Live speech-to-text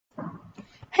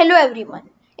Hello everyone.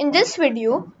 In this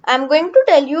video, I am going to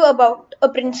tell you about a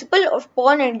principle of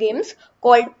pawn endgames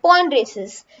called pawn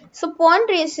races. So pawn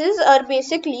races are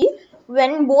basically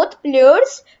when both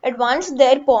players advance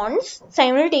their pawns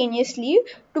simultaneously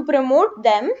to promote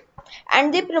them,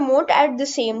 and they promote at the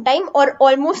same time or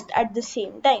almost at the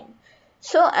same time.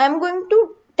 So I am going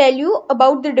to tell you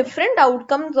about the different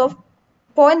outcomes of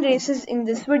pawn races in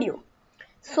this video.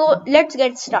 So let's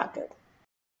get started.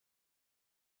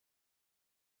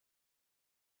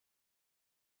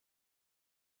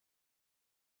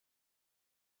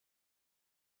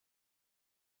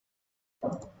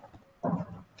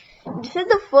 This is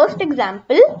the first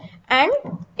example, and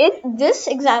this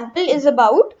example is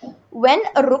about when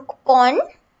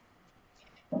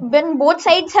both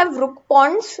sides have rook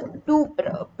pawns to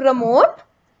promote,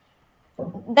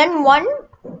 then one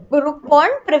rook pawn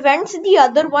prevents the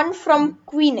other one from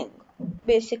queening,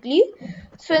 basically.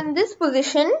 So in this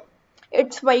position,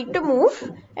 it's white to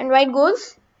move, and white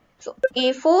goes so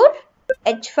a4,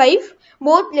 h5.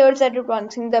 Both players are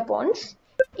advancing their pawns.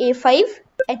 a5,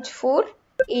 h4,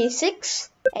 a6,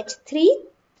 h3,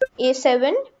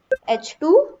 a7,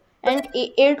 h2, and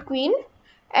a8 queen.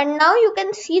 And now you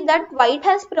can see that white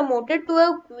has promoted to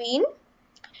a queen.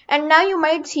 And now you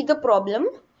might see the problem.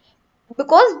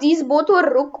 Because these both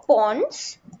were rook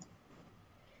pawns,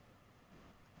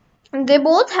 they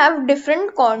both have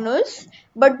different corners,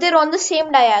 but they're on the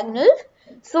same diagonal.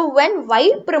 So when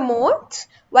white promotes,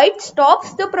 white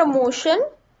stops the promotion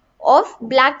of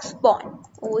black's pawn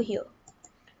over here.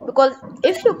 Because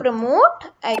if you promote,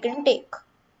 I can take.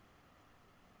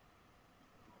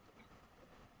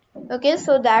 Okay,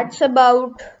 so that's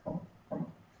about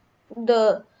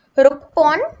the rook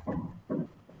pawn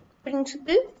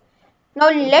principle. Now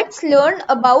let's learn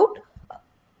about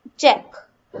check.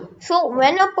 So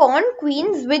when a pawn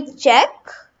queens with check,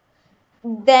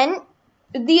 then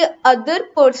the other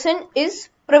person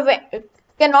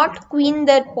cannot queen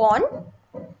their pawn.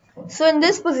 So in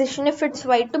this position, if it's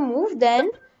white to move, then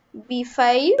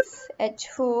b5,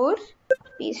 h4,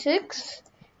 b6,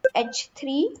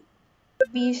 h3,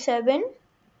 b7,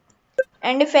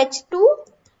 and if h2,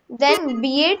 then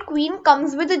b8 queen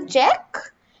comes with a check,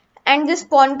 and this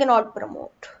pawn cannot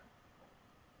promote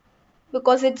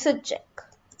because it's a check.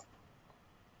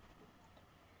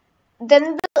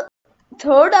 Then the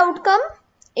third outcome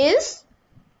is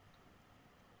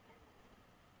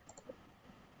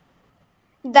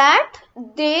that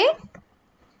the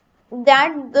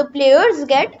players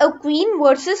get a queen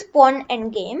versus pawn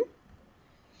endgame.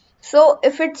 So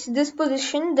if it's this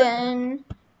position, then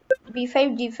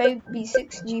b5, g5,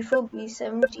 b6, g4,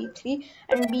 b7, g3,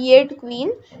 and b8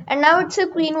 queen, and now it's a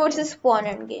queen versus pawn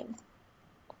endgame.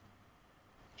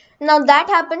 Now that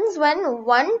happens when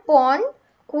one pawn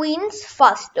queens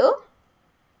faster.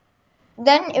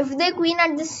 Then if they queen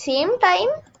at the same time,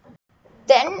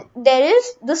 then there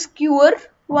is the skewer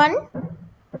one.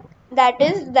 That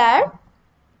is that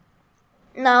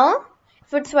now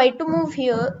if it's white to move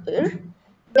here,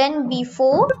 then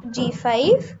b4,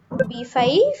 g5,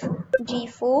 b5,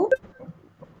 g4,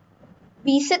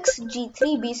 b6,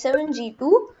 g3, b7,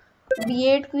 g2,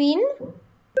 b8 queen,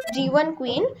 g1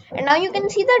 queen, and now you can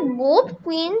see that both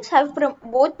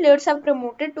players have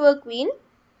promoted to a queen.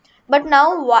 But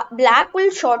now black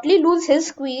will shortly lose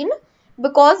his queen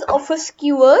because of a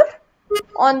skewer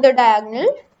on the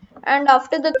diagonal, and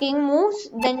after the king moves,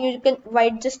 then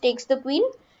white just takes the queen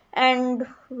and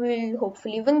will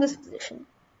hopefully win this position.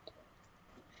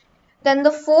 Then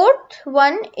the fourth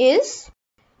one is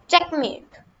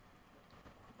checkmate.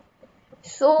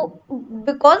 So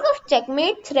because of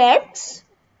checkmate threats,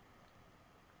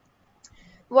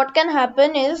 what can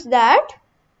happen is that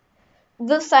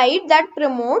the side that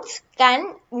promotes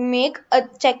can make a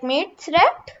checkmate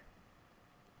threat,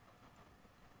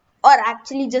 or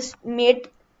actually just mate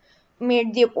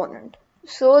the opponent.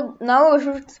 So now if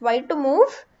it's white to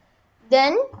move,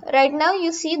 then right now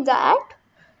you see that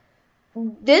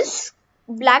this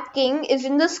black king is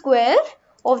in the square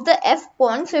of the f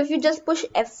pawn. So if you just push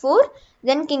f4,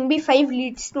 then king b5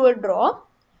 leads to a draw.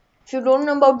 If you don't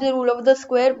know about the rule of the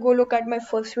square, go look at my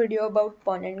first video about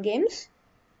pawn endgames.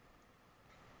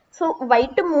 So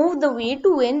white to move, the way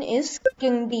to win is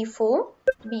king d4,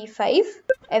 b5,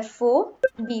 f4,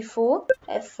 b4,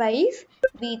 f5,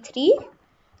 b3,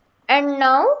 and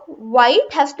now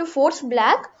white has to force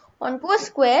black onto a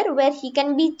square where he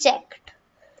can be checked.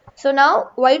 So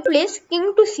now white plays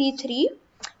king to c3,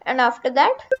 and after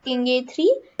that king a3,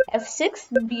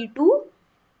 f6, b2.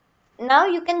 Now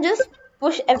you can just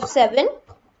push f7,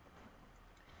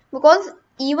 because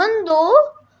even though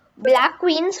black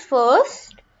queens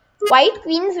first, white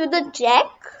queens with a check,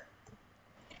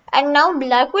 And now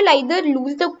black will either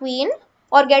lose the queen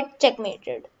or get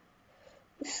checkmated.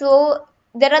 So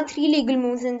there are 3 legal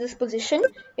moves in this position.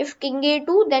 If king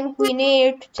a2, then queen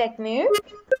a8 checkmate.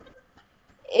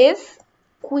 If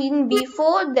queen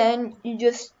b4, then you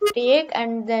just take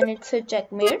and then it's a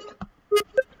checkmate.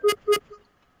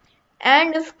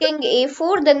 And if king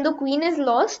a4, then the queen is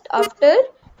lost after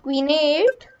queen a8,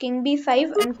 king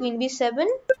b5 and queen b7.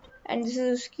 And this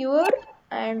is a skewer,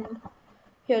 and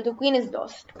here the queen is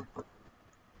lost.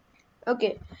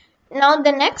 Okay, now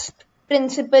the next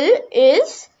principle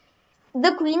is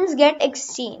the queens get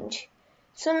exchange.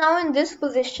 So now in this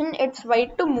position it's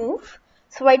white to move.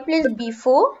 So white plays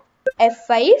b4,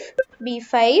 f5,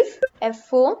 b5,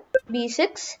 f4,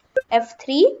 b6,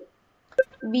 f3,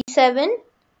 b7,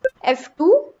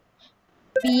 f2,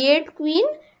 b8 queen.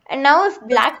 And now if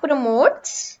black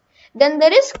promotes, then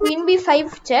there is queen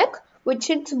b5 check, which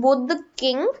hits both the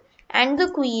king and the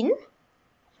queen.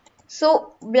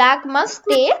 So black must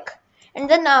take, and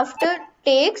then after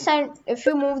takes, and if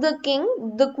you move the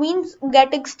king, the queens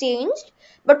get exchanged.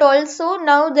 But also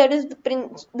now there is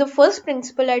the first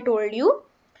principle I told you,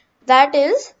 that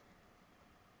is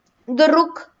the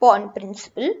rook pawn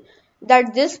principle,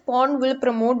 that this pawn will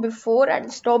promote before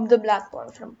and stop the black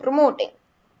pawn from promoting.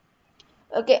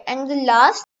 Okay, and the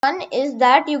last one is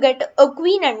that you get a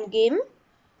queen endgame.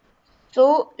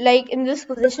 So like in this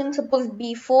position, suppose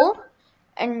b4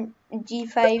 and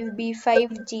g5,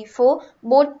 b5, g4,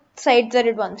 both sides are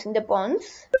advancing the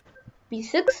pawns.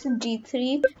 b6,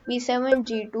 g3, b7,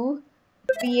 g2,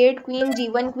 b8 queen,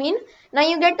 g1 queen. Now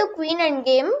you get a queen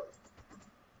endgame.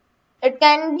 It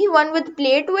can be won with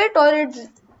play to it, or it's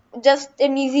just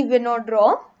an easy win or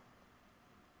draw.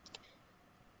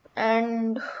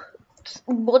 And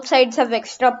both sides have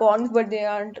extra pawns, but they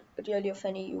aren't really of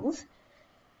any use.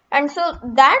 And so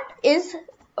that is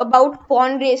about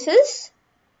pawn races.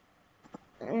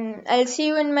 I'll see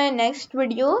you in my next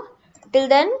video. Till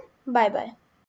then, bye bye.